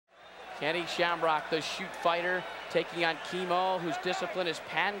Kenny Shamrock, the shoot fighter, taking on Kimo, whose discipline is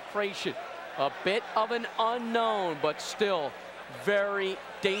pancration. A bit of an unknown, but still very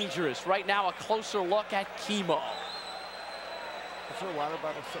dangerous. Right now, a closer look at Kimo.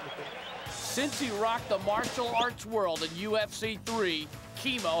 Since he rocked the martial arts world in UFC 3,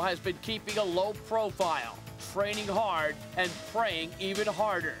 Kimo has been keeping a low profile, training hard and praying even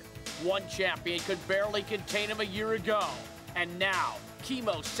harder. One champion could barely contain him a year ago, and now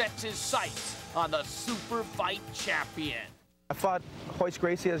Kimo sets his sights on the super fight champion. I fought Royce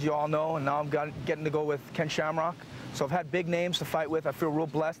Gracie, as you all know, and now I'm getting to go with Ken Shamrock. So I've had big names to fight with. I feel real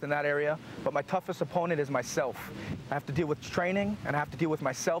blessed in that area, but my toughest opponent is myself. I have to deal with training, and I have to deal with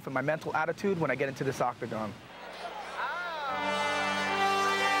myself and my mental attitude when I get into this octagon.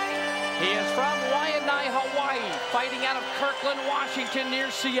 He is from Waianae, Hawaii, fighting out of Kirkland, Washington, near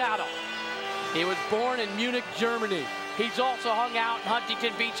Seattle. He was born in Munich, Germany. He's also hung out in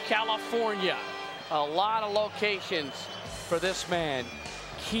Huntington Beach, California. A lot of locations for this man,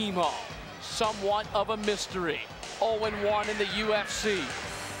 Kimo. Somewhat of a mystery. 0-1 in the UFC.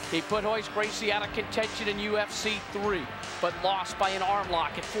 He put Royce Gracie out of contention in UFC 3, but lost by an arm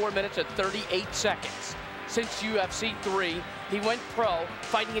lock at 4 minutes and 38 seconds. Since UFC 3, he went pro,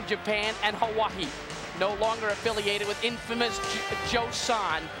 fighting in Japan and Hawaii. No longer affiliated with infamous Joe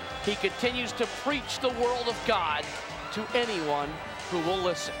San, he continues to preach the world of God to anyone who will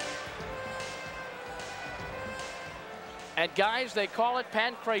listen. And guys, they call it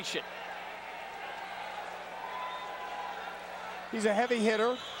pancration. He's a heavy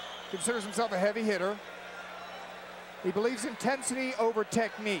hitter, considers himself a heavy hitter. He believes intensity over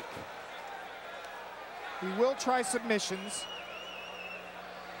technique. He will try submissions,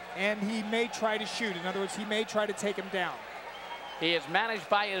 and he may try to shoot. In other words, he may try to take him down. He is managed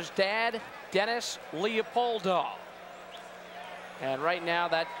by his dad, Kimo Leopoldo. And right now,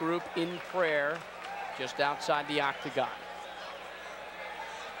 that group in prayer just outside the octagon.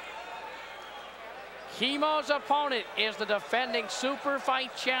 Kimo's opponent is the defending super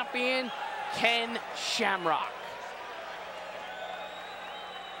fight champion, Ken Shamrock.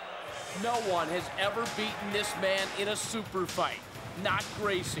 No one has ever beaten this man in a super fight. Not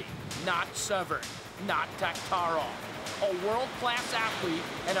Gracie, not Severn, not Taktarov. A world-class athlete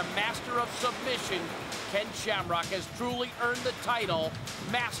and a master of submission, Ken Shamrock has truly earned the title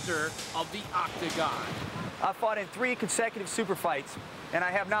Master of the Octagon. I've fought in 3 consecutive super fights, and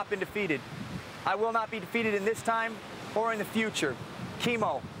I have not been defeated. I will not be defeated in this time or in the future.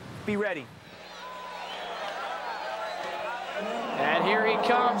 Kimo, be ready. And here he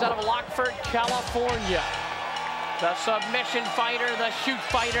comes out of Lockford, California. The submission fighter, the shoot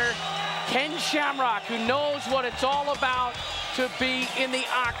fighter, Ken Shamrock, who knows what it's all about to be in the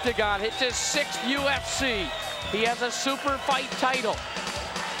octagon. It's his 6th UFC. He has a super fight title.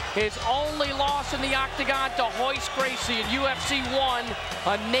 His only loss in the octagon to Royce Gracie in UFC 1,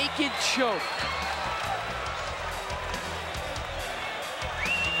 a naked choke.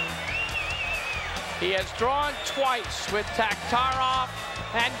 He has drawn twice with Taktarov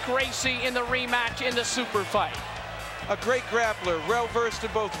and Gracie in the rematch in the super fight. A great grappler, well-versed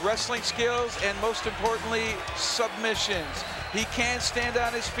in both wrestling skills and, most importantly, submissions. He can stand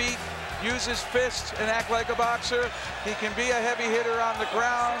on his feet, use his fists, and act like a boxer. He can be a heavy hitter on the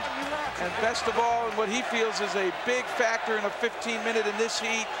ground. And best of all, what he feels is a big factor in a 15-minute in this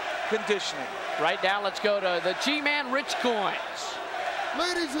heat, conditioning. Right now, let's go to the G-Man, Rich Goins.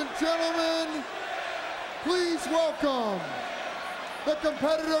 Ladies and gentlemen, please welcome the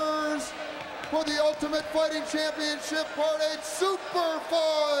competitors for the Ultimate Fighting Championship Part 8 Super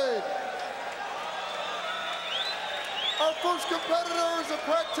Fight. Our first competitor is a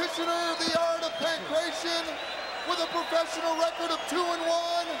practitioner of the art of pancration with a professional record of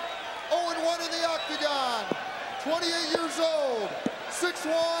 2-1, 0-1 in the octagon. 28 years old,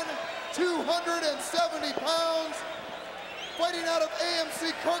 6'1", 270 pounds, fighting out of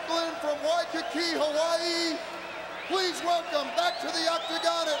AMC Kirkland from Waikiki, Hawaii. Please welcome back to the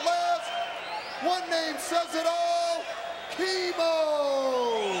octagon at last. One name says it all,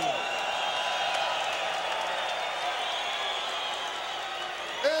 Kimo.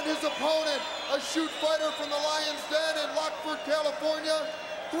 And his opponent, a shoot fighter from the Lion's Den in Lockford, California,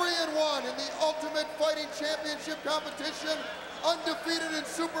 3-1 in the Ultimate Fighting Championship competition, undefeated in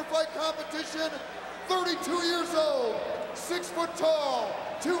super fight competition, 32 years old, 6 foot tall,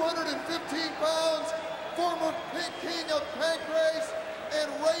 215 pounds, former king of Pancrase and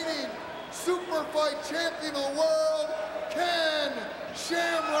reigning super fight champion of the world, Ken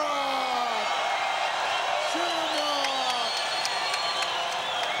Shamrock.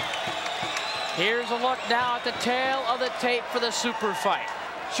 Here's a look now at the tail of the tape for the super fight.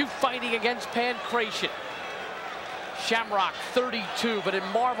 Shoot fighting against pancreation. Shamrock 32, but in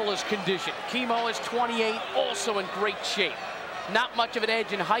marvelous condition. Kimo is 28, also in great shape. Not much of an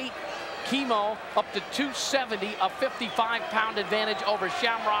edge in height. Kimo up to 270, a 55-pound advantage over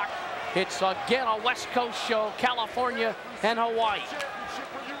Shamrock. It's again a West Coast show, California and Hawaii.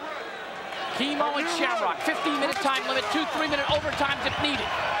 Kimo and Shamrock, 15-minute time limit, 2 3-minute overtimes if needed.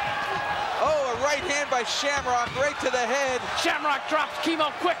 Oh, a right hand by Shamrock right to the head. Shamrock drops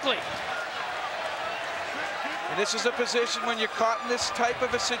Kimo quickly. And this is a position when you're caught in this type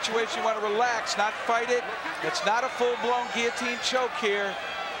of a situation, you want to relax, not fight it. It's not a full-blown guillotine choke here.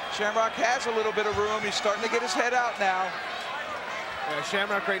 Shamrock has a little bit of room. He's starting to get his head out now. Yeah,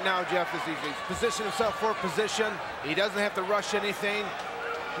 Shamrock right now, Jeff, he's positioned himself for a position. He doesn't have to rush anything.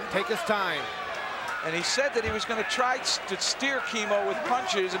 Take his time. And he said that he was going to try to steer Kimo with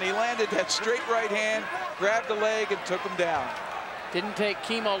punches, and he landed that straight right hand, grabbed the leg, and took him down. Didn't take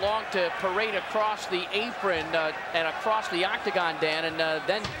Kimo long to parade across the apron and across the octagon, Dan, and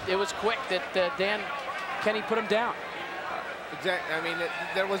then it was quick that Kenny put him down. Exactly. I mean,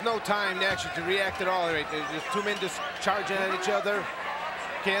 there was no time actually to react at all. Right? There's just two men just charging at each other.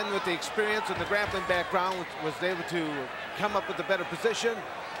 Ken, with the experience and the grappling background, was able to come up with a better position.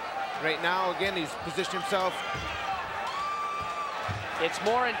 Right now, again, he's positioned himself. It's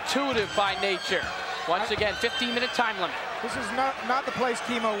more intuitive by nature. Once again, 15-minute time limit. This is not the place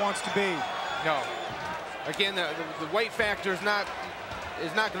Kimo wants to be. No. Again, the weight factor is not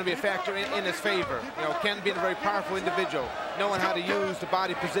going to be a factor in his favor. You know, Ken being a very powerful individual, knowing how to use the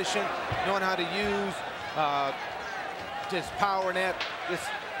body position, knowing how to use his power and that. This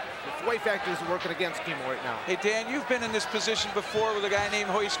weight factor is working against Kimo right now. Hey, Dan, you've been in this position before with a guy named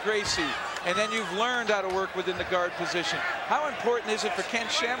Royce Gracie, and then you've learned how to work within the guard position. How important is it for Ken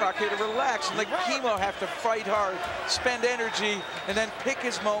Shamrock here to relax and let Kimo have to fight hard, spend energy, and then pick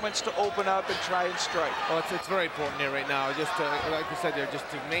his moments to open up and try and strike? Well, it's very important here right now. Just to, like I said there, just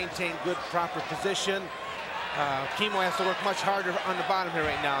to maintain good, proper position. Kimo has to work much harder on the bottom here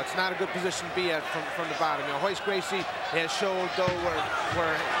right now. It's not a good position to be at from the bottom. You know, Royce Gracie has showed though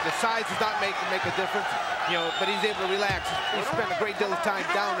where the size does not make a difference. You know, but he's able to relax. He spent a great deal of time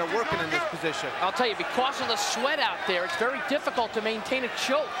down there working in this position. I'll tell you, because of the sweat out there, it's very difficult to maintain a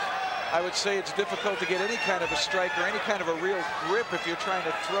choke. I would say it's difficult to get any kind of a strike or any kind of a real grip if you're trying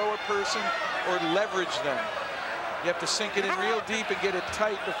to throw a person or leverage them. You have to sink it in real deep and get it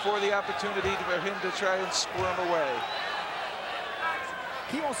tight before the opportunity for him to try and squirm away.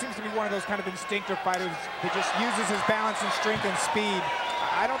 Kimo seems to be one of those kind of instinctive fighters that just uses his balance and strength and speed.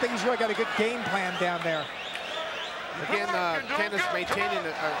 I don't think he's really got a good game plan down there. Again, Ken is maintaining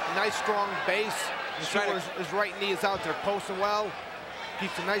a nice, strong base. His right knee is out there, posting well.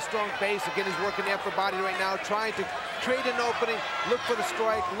 Keeps a nice, strong base. Again, he's working the upper body right now, trying to create an opening, look for the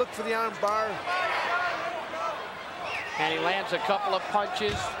strike, look for the arm bar. And he lands a couple of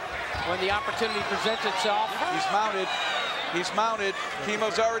punches when the opportunity presents itself. He's mounted. He's mounted.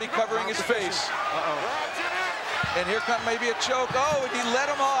 Kimo's already covering his face. And here comes maybe a choke. Oh, and he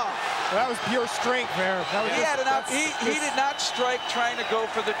let him off. Well, that was pure strength there. He did not strike trying to go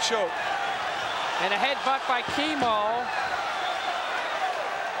for the choke. And a headbutt by Kimo.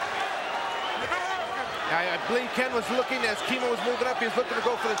 I believe Ken was looking as Kimo was moving up. He was looking to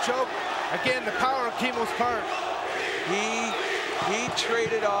go for the choke. Again, the power of Kimo's part. He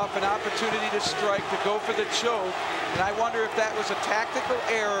traded off an opportunity to strike to go for the choke, and I wonder if that was a tactical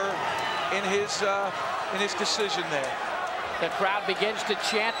error in his decision there. The crowd begins to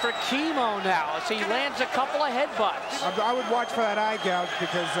chant for Kimo now as he lands a couple of headbutts. I would watch for that eye gouge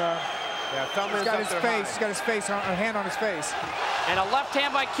because he's got his face, a hand on his face. And a left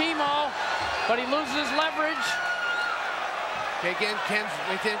hand by Kimo, but he loses his leverage. Okay, again, Ken's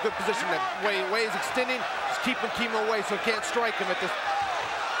maintaining a good position. That way is extending. Keeping Kimo away so he can't strike him at this.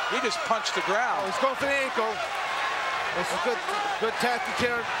 He just punched the ground. Oh, he's going for the ankle. This is good tactic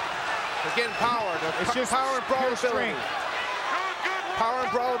here. Again, power. It's just power and brawlability. Power and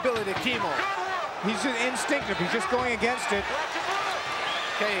brawlability to Kimo. He's just instinctive. He's just going against it.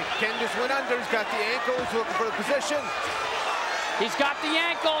 Okay, Ken just went under. He's got the ankle. He's looking for the position. He's got the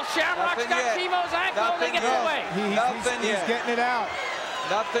ankle. Shamrock's got Kimo's ankle. They get away. He's getting it out.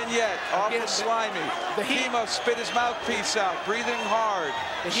 Nothing yet. Awful slimy. Kimo spit his mouthpiece out, breathing hard.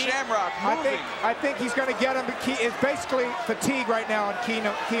 Shamrock moving. I think he's going to get him. It's basically fatigue right now on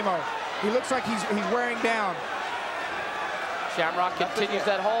Kimo. He looks like he's wearing down. Shamrock continues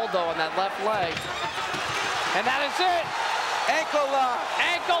that hold, though, on that left leg. And that is it. Ankle lock.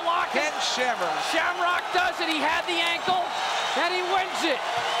 Ankle lock. Ken Shamrock. Shamrock does it. He had the ankle, and he wins it.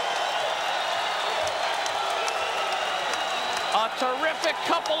 A terrific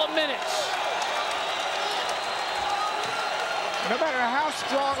couple of minutes. No matter how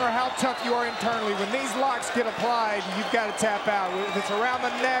strong or how tough you are internally, when these locks get applied, you've got to tap out. If it's around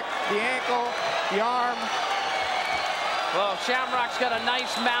the neck, the ankle, the arm. Well, Shamrock's got a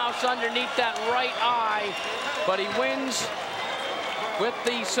nice mouse underneath that right eye, but he wins with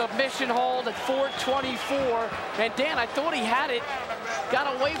the submission hold at 424. And Dan, I thought he had it,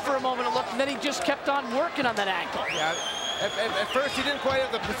 got away for a moment to look, and then he just kept on working on that ankle. Yeah, at first he didn't quite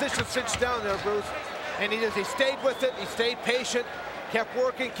have the position cinched down there, Bruce. And he stayed with it, he stayed patient, kept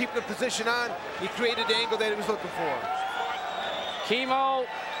working, keeping the position on. He created the angle that he was looking for. Kimo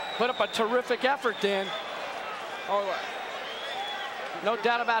put up a terrific effort, Dan. Oh, no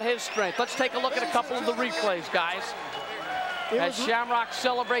doubt about his strength. Let's take a look at a couple of the replays, guys. As Shamrock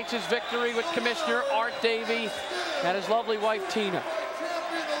celebrates his victory with Commissioner Art Davey and his lovely wife, Tina.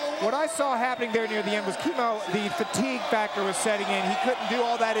 What I saw happening there near the end was Kimo, the fatigue factor was setting in. He couldn't do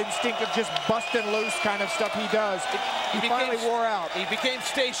all that instinctive, just busting loose kind of stuff he does. He finally wore out. He became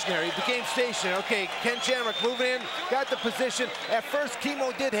stationary. Okay, Ken Shamrock moving in, got the position. At first,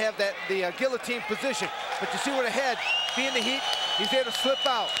 Kimo did have that the guillotine position, but you see what ahead, being the heat, he's able to slip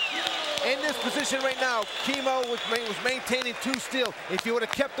out. In this position right now, Kimo was maintaining too still. If he would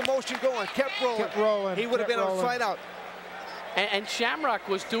have kept the motion going, kept rolling, he would have been able to fight out. And Shamrock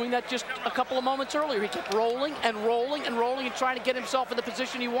was doing that just a couple of moments earlier. He kept rolling and rolling and rolling and trying to get himself in the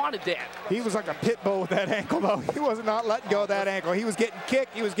position he wanted there. He was like a pit bull with that ankle, though. He was not letting go of that ankle. He was getting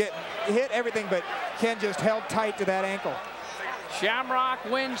kicked, he was getting hit, everything, but Ken just held tight to that ankle. Shamrock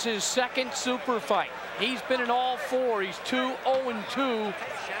wins his second super fight. He's been in all four. He's 2-0-2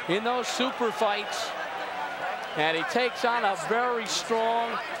 in those super fights. And he takes on a very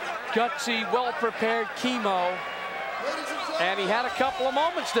strong, gutsy, well-prepared Kimo. And he had a couple of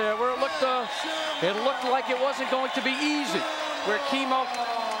moments there where it looked like it wasn't going to be easy, where Kimo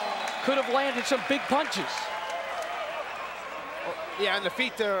could have landed some big punches. Yeah, and the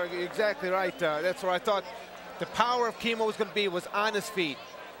feet there, exactly right. That's where I thought the power of Kimo was going to be, was on his feet.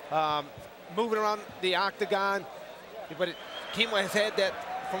 Moving around the octagon. But Kimo has had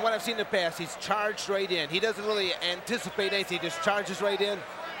that, from what I've seen in the past, he's charged right in. He doesn't really anticipate anything, he just charges right in.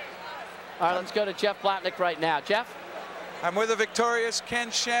 All right, let's go to Jeff Blatnick right now. Jeff? I'm with the victorious Ken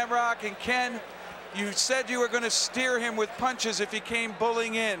Shamrock. And Ken, you said you were going to steer him with punches if he came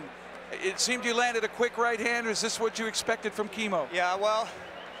bullying in. It seemed you landed a quick right hand. Is this what you expected from Kimo? Yeah, well,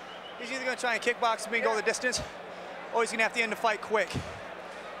 he's either going to try and kickbox me and go the distance, or he's going to have to end the fight quick.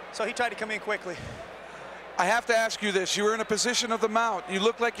 So he tried to come in quickly. I have to ask you this. You were in a position of the mount. You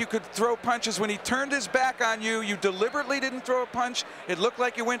looked like you could throw punches. When he turned his back on you, you deliberately didn't throw a punch. It looked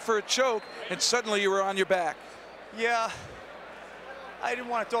like you went for a choke, and suddenly you were on your back. Yeah, I didn't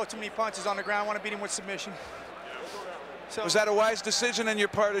want to throw too many punches on the ground. I want to beat him with submission. So, was that a wise decision on your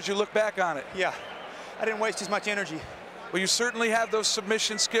part as you look back on it? Yeah, I didn't waste as much energy. Well, you certainly have those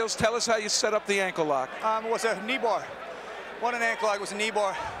submission skills. Tell us how you set up the ankle lock. It was a knee bar. Wasn't an ankle lock, it was a knee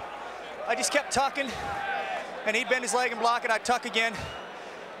bar. I just kept tucking, and he'd bend his leg and block it. I'd tuck again.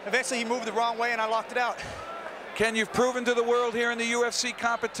 Eventually, he moved the wrong way, and I locked it out. Ken, you've proven to the world here in the UFC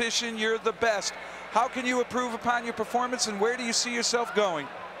competition you're the best. How can you improve upon your performance, and where do you see yourself going?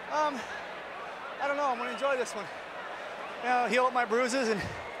 I don't know. I'm going to enjoy this one. You know, heal up my bruises and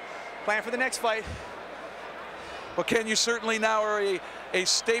plan for the next fight. Well, Ken, you certainly now are a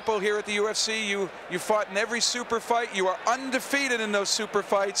staple here at the UFC. You fought in every super fight. You are undefeated in those super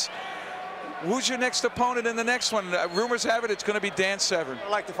fights. Who's your next opponent in the next one? Rumors have it it's going to be Dan Severn.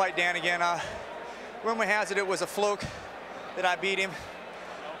 I'd like to fight Dan again. Rumor has it was a fluke that I beat him.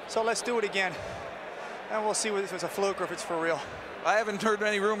 So let's do it again. And we'll see if it's a fluke or if it's for real. I haven't heard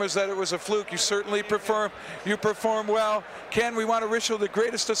any rumors that it was a fluke. You certainly perform well. Ken, we want to wish you the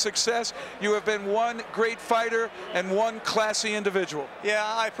greatest of success. You have been one great fighter and one classy individual. Yeah,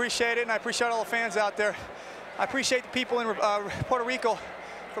 I appreciate it, and I appreciate all the fans out there. I appreciate the people in Puerto Rico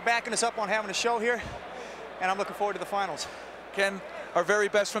for backing us up on having a show here, and I'm looking forward to the finals. Ken, our very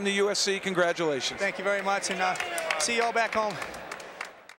best from the UFC. Congratulations. Thank you very much, and see you all back home.